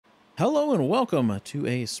Hello and welcome to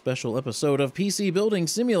a special episode of PC Building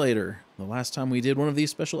Simulator. The last time we did one of these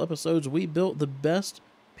special episodes, we built the best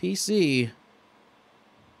PC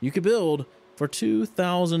you could build for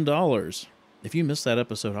 $2,000. If you missed that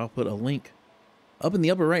episode, I'll put a link up in the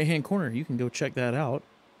upper right-hand corner. You can go check that out.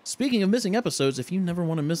 Speaking of missing episodes, if you never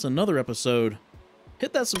want to miss another episode,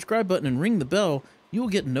 hit that subscribe button and ring the bell. You will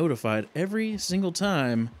get notified every single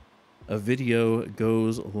time a video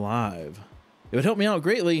goes live. It would help me out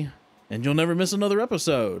greatly, and you'll never miss another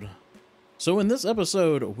episode. So in this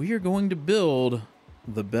episode, we are going to build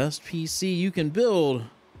the best PC you can build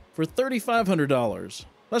for $3,500.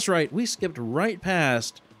 That's right, we skipped right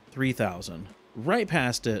past $3,000. Right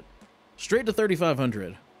past it, straight to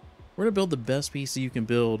 $3,500. We're gonna build the best PC you can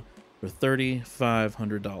build for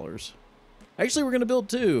 $3,500. Actually, we're gonna build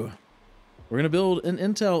two. We're gonna build an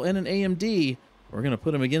Intel and an AMD. We're gonna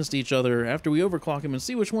put them against each other after we overclock them and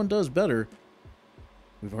see which one does better.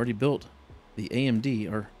 We've already built the AMD,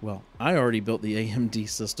 or, well, I already built the AMD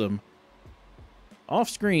system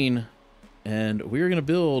off screen, and we're going to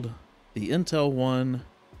build the Intel one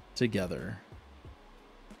together.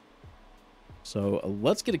 So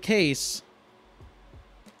let's get a case.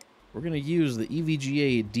 We're going to use the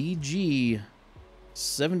EVGA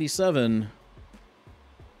DG77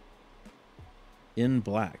 in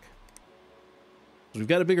black. So we've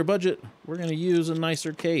got a bigger budget. We're going to use a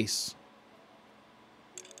nicer case.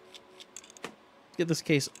 Get this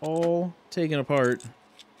case all taken apart,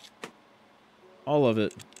 all of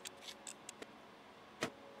it.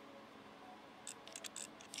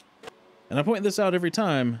 And I point this out every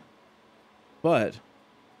time, but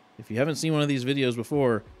if you haven't seen one of these videos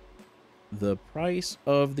before, the price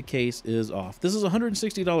of the case is off. This is a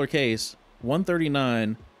 $160 case.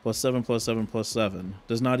 139 plus 7 plus 7 plus 7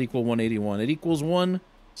 does not equal 181. It equals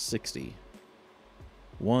 160.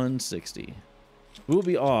 160. We'll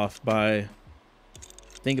be off by,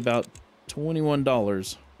 think, about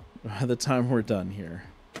 $21 by the time we're done here.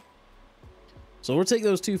 So we'll take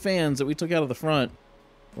those two fans that we took out of the front.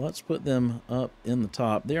 Let's put them up in the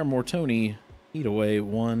top. They are Mortoni heat away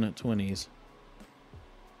 120s.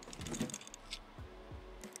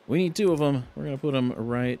 We need two of them. We're going to put them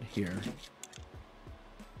right here.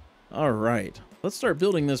 All right, let's start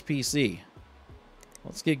building this PC.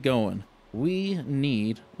 Let's get going. We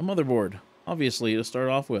need a motherboard, obviously, to start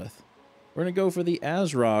off with. We're going to go for the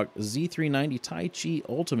ASRock Z390 Tai Chi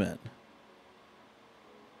Ultimate,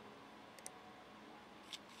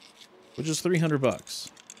 which is $300.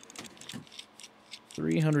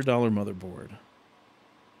 $300 motherboard.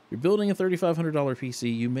 You're building a $3,500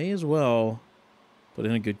 PC, you may as well put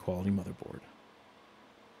in a good quality motherboard.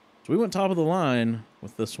 So we went top of the line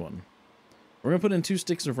with this one. We're going to put in 2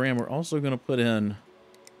 sticks of RAM. We're also going to put in,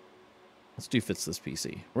 let's do fits this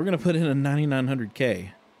PC. We're going to put in a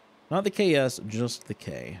 9900K. Not the KS, just the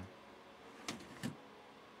K.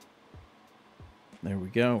 There we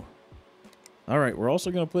go. All right, we're also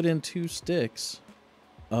going to put in 2 sticks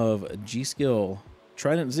of G-Skill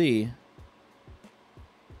Trident Z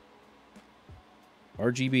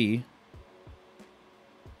RGB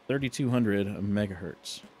 3200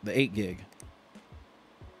 megahertz, the 8 gig.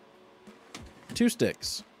 2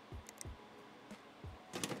 sticks.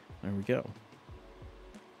 There we go.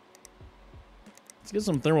 Let's get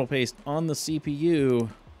some thermal paste on the CPU,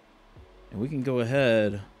 and we can go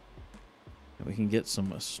ahead and we can get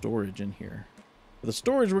some storage in here. For the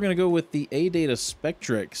storage, we're going to go with the ADATA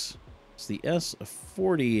Spectrix. It's the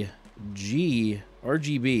S40G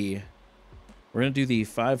RGB. We're going to do the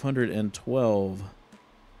 512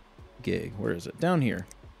 gig. Where is it? Down here.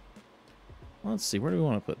 Let's see. Where do we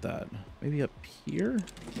want to put that? Maybe up here?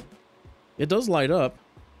 It does light up.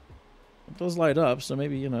 It does light up, so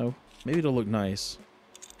maybe, you know, maybe it'll look nice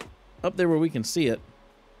up there where we can see it.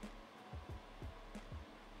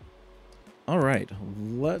 All right,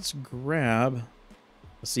 let's grab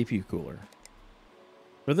a CPU cooler.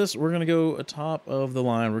 For this, we're going to go atop of the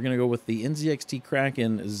line. We're going to go with the NZXT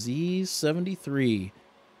Kraken Z73,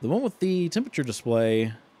 the one with the temperature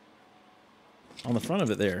display on the front of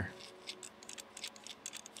it there.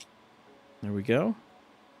 There we go.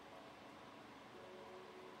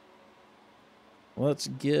 Let's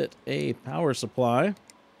get a power supply.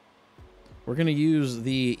 We're going to use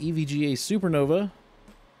the EVGA Supernova.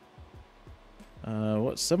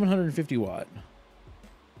 What, 750 watt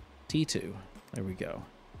T2. There we go.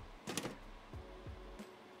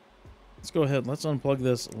 Let's go ahead. Let's unplug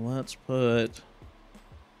this. Let's put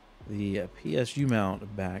the PSU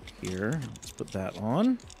mount back here. Let's put that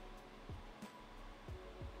on.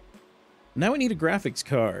 Now we need a graphics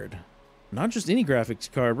card. Not just any graphics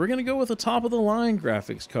card. We're going to go with a top-of-the-line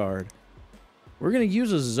graphics card. We're going to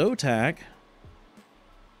use a Zotac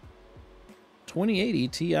 2080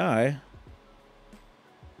 Ti. We're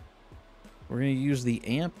going to use the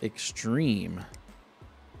Amp Extreme.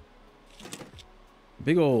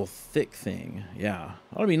 Big old thick thing. Yeah.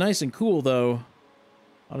 Ought to be nice and cool, though.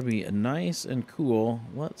 Ought to be nice and cool.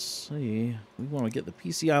 Let's see. We want to get the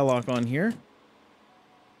PCI lock on here.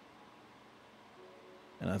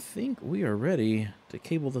 And I think we are ready to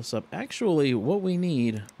cable this up. Actually, what we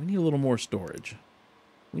need a little more storage.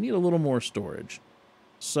 We need a little more storage.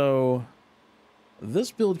 So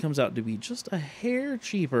this build comes out to be just a hair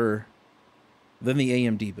cheaper than the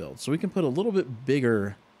AMD build. So we can put a little bit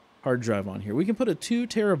bigger hard drive on here. We can put a 2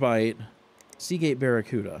 terabyte Seagate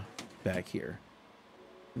Barracuda back here.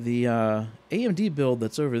 The AMD build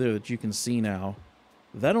that's over there that you can see now,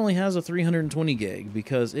 that only has a 320 gig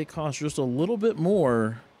because it costs just a little bit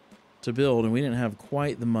more to build and we didn't have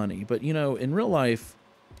quite the money. But you know, in real life,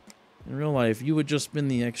 you would just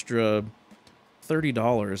spend the extra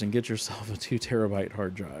 $30 and get yourself a 2 terabyte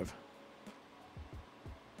hard drive.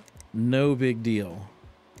 No big deal.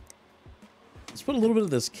 Let's put a little bit of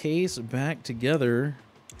this case back together.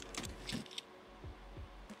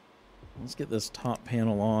 Let's get this top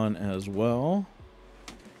panel on as well.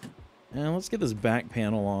 And let's get this back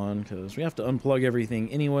panel on because we have to unplug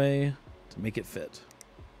everything anyway to make it fit.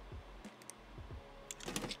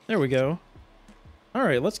 There we go. All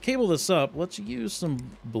right, let's cable this up. Let's use some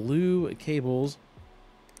blue cables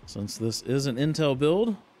since this is an Intel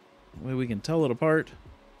build. That way we can tell it apart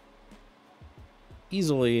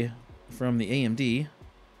easily from the AMD.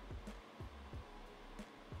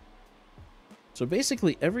 So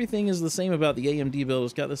basically everything is the same about the AMD build.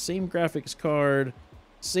 It's got the same graphics card,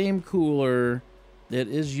 same cooler. It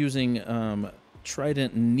is using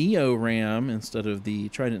Trident Neo RAM instead of the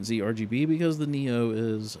Trident Z RGB because the Neo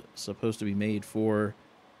is supposed to be made for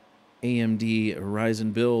AMD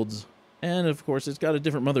Ryzen builds. And of course it's got a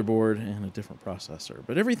different motherboard and a different processor,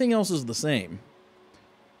 but everything else is the same.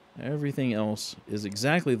 Everything else is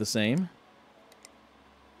exactly the same.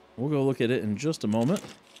 We'll go look at it in just a moment.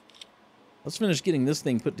 Let's finish getting this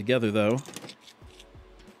thing put together though.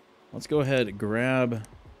 Let's go ahead and grab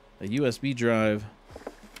a USB drive.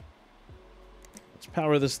 Let's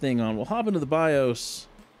power this thing on. We'll hop into the BIOS.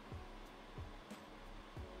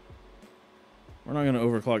 We're not going to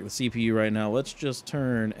overclock the CPU right now. Let's just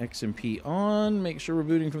turn XMP on, make sure we're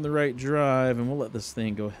booting from the right drive, and we'll let this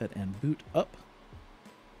thing go ahead and boot up.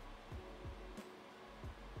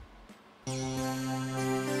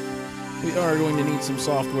 We are going to need some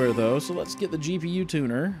software though, so let's get the GPU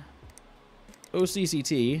tuner,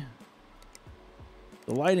 OCCT,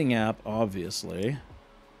 the lighting app, obviously,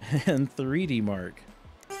 and 3D Mark.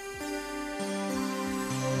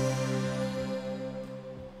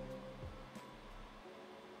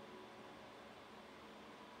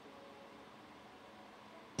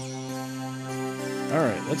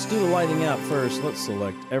 Alright, let's do the lighting app first. Let's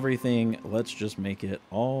select everything. Let's just make it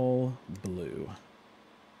all blue.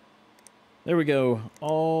 There we go,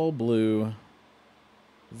 all blue.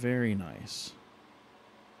 Very nice.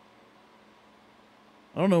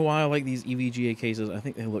 I don't know why I like these EVGA cases. I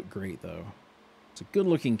think they look great though. It's a good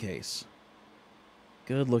looking case.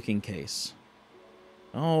 Good looking case.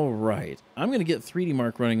 All right, I'm going to get 3D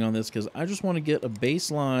Mark running on this because I just want to get a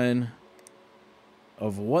baseline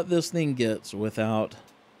of what this thing gets without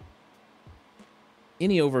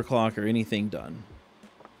any overclock or anything done.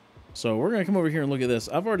 So we're going to come over here and look at this.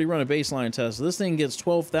 I've already run a baseline test. This thing gets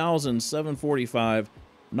 12,745,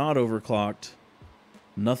 not overclocked.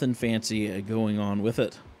 Nothing fancy going on with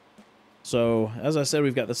it. So as I said,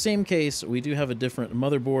 we've got the same case. We do have a different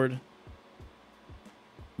motherboard.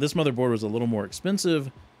 This motherboard was a little more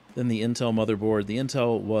expensive than the Intel motherboard. The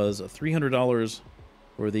Intel was $300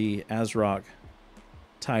 for the ASRock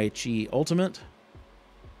Tai Chi Ultimate.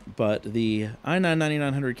 But the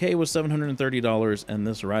i9-9900K was $730, and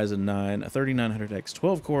this Ryzen 9 3900X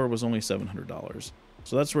 12-core was only $700.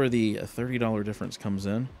 So that's where the $30 difference comes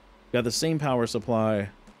in. Got the same power supply.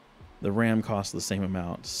 The RAM costs the same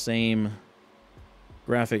amount. Same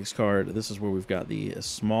graphics card. This is where we've got the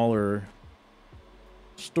smaller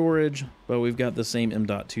storage, but we've got the same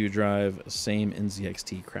M.2 drive, same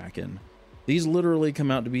NZXT Kraken. These literally come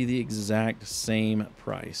out to be the exact same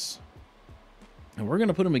price. And we're going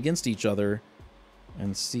to put them against each other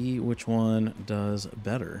and see which one does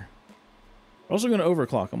better. Also going to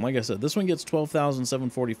overclock them. Like I said, this one gets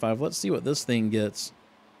 12,745. Let's see what this thing gets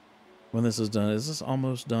when this is done. Is this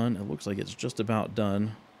almost done? It looks like it's just about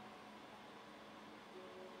done.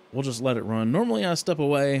 We'll just let it run. Normally I step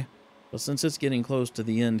away, but since it's getting close to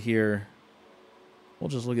the end here, we'll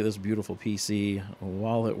just look at this beautiful PC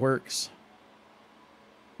while it works.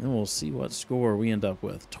 And we'll see what score we end up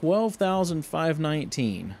with.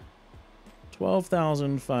 12,519.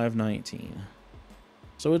 12,519.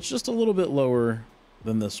 So it's just a little bit lower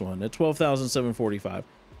than this one at 12,745.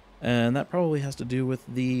 And that probably has to do with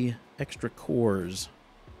the extra cores.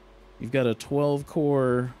 You've got a 12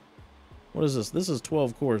 core. What is this? This is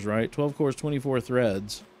 12 cores, right? 12 cores, 24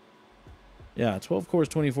 threads. Yeah, 12 cores,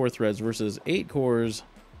 24 threads versus 8 cores,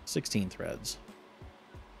 16 threads.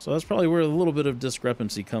 So that's probably where a little bit of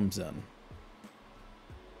discrepancy comes in.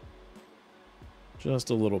 Just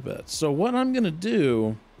a little bit. So what I'm going to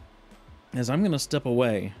do is I'm going to step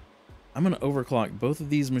away. I'm going to overclock both of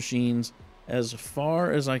these machines as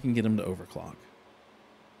far as I can get them to overclock.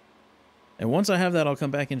 And once I have that, I'll come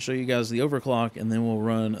back and show you guys the overclock, and then we'll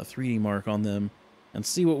run a 3D mark on them and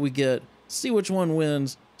see what we get, see which one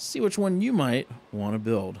wins, see which one you might want to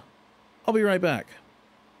build. I'll be right back.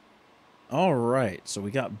 All right, so we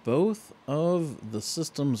got both of the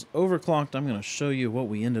systems overclocked. I'm going to show you what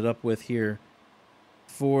we ended up with here.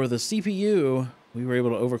 For the CPU, we were able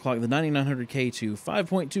to overclock the 9900K to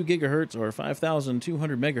 5.2 gigahertz or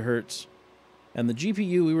 5,200 megahertz. And the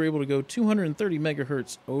GPU, we were able to go 230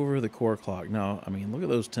 megahertz over the core clock. Now, I mean, look at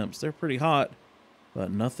those temps. They're pretty hot, but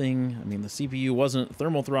nothing. I mean, the CPU wasn't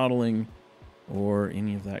thermal throttling or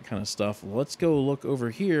any of that kind of stuff. Let's go look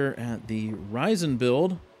over here at the Ryzen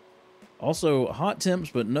build. Also, hot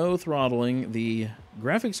temps, but no throttling. The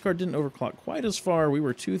graphics card didn't overclock quite as far. We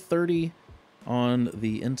were 230 on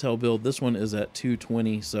the Intel build. This one is at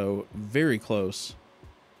 220, so very close.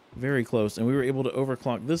 Very close. And we were able to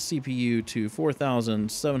overclock this CPU to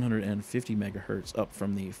 4,750 megahertz, up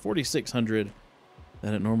from the 4,600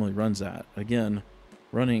 that it normally runs at. Again,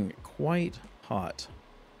 running quite hot.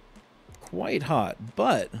 Quite hot.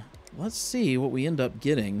 But let's see what we end up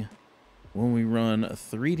getting when we run a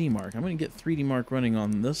 3D Mark. I'm going to get 3D Mark running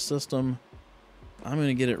on this system. I'm going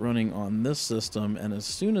to get it running on this system. And as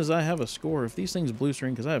soon as I have a score, if these things blue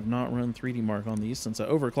screen, because I have not run 3D Mark on these since I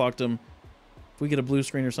overclocked them, if we get a blue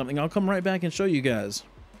screen or something, I'll come right back and show you guys.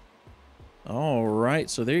 All right,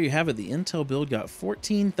 so there you have it. The Intel build got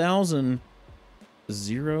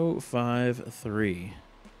 14,053.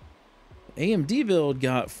 AMD build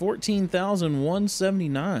got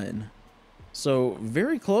 14,179. So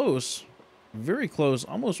very close,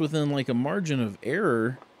 almost within like a margin of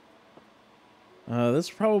error. That's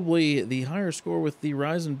probably the higher score with the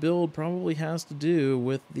Ryzen build probably has to do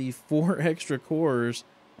with the 4 extra cores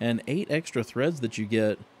and 8 extra threads that you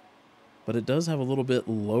get, but it does have a little bit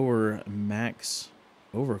lower max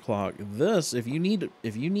overclock. This, if you need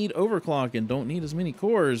overclock and don't need as many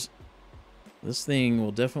cores, this thing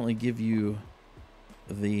will definitely give you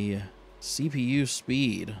the CPU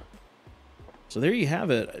speed. So there you have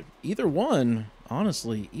it. Either one,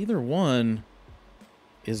 honestly, either one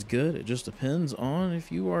is good. It just depends on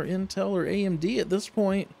if you are Intel or AMD at this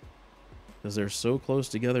point, because they're so close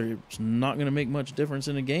together. It's not going to make much difference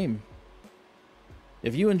in a game.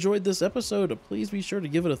 If you enjoyed this episode, please be sure to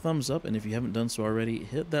give it a thumbs up, and if you haven't done so already,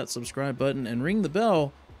 hit that subscribe button and ring the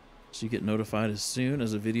bell so you get notified as soon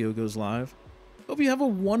as a video goes live. Hope you have a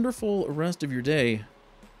wonderful rest of your day.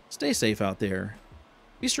 Stay safe out there.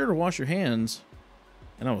 Be sure to wash your hands,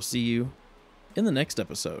 and I will see you in the next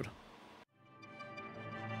episode.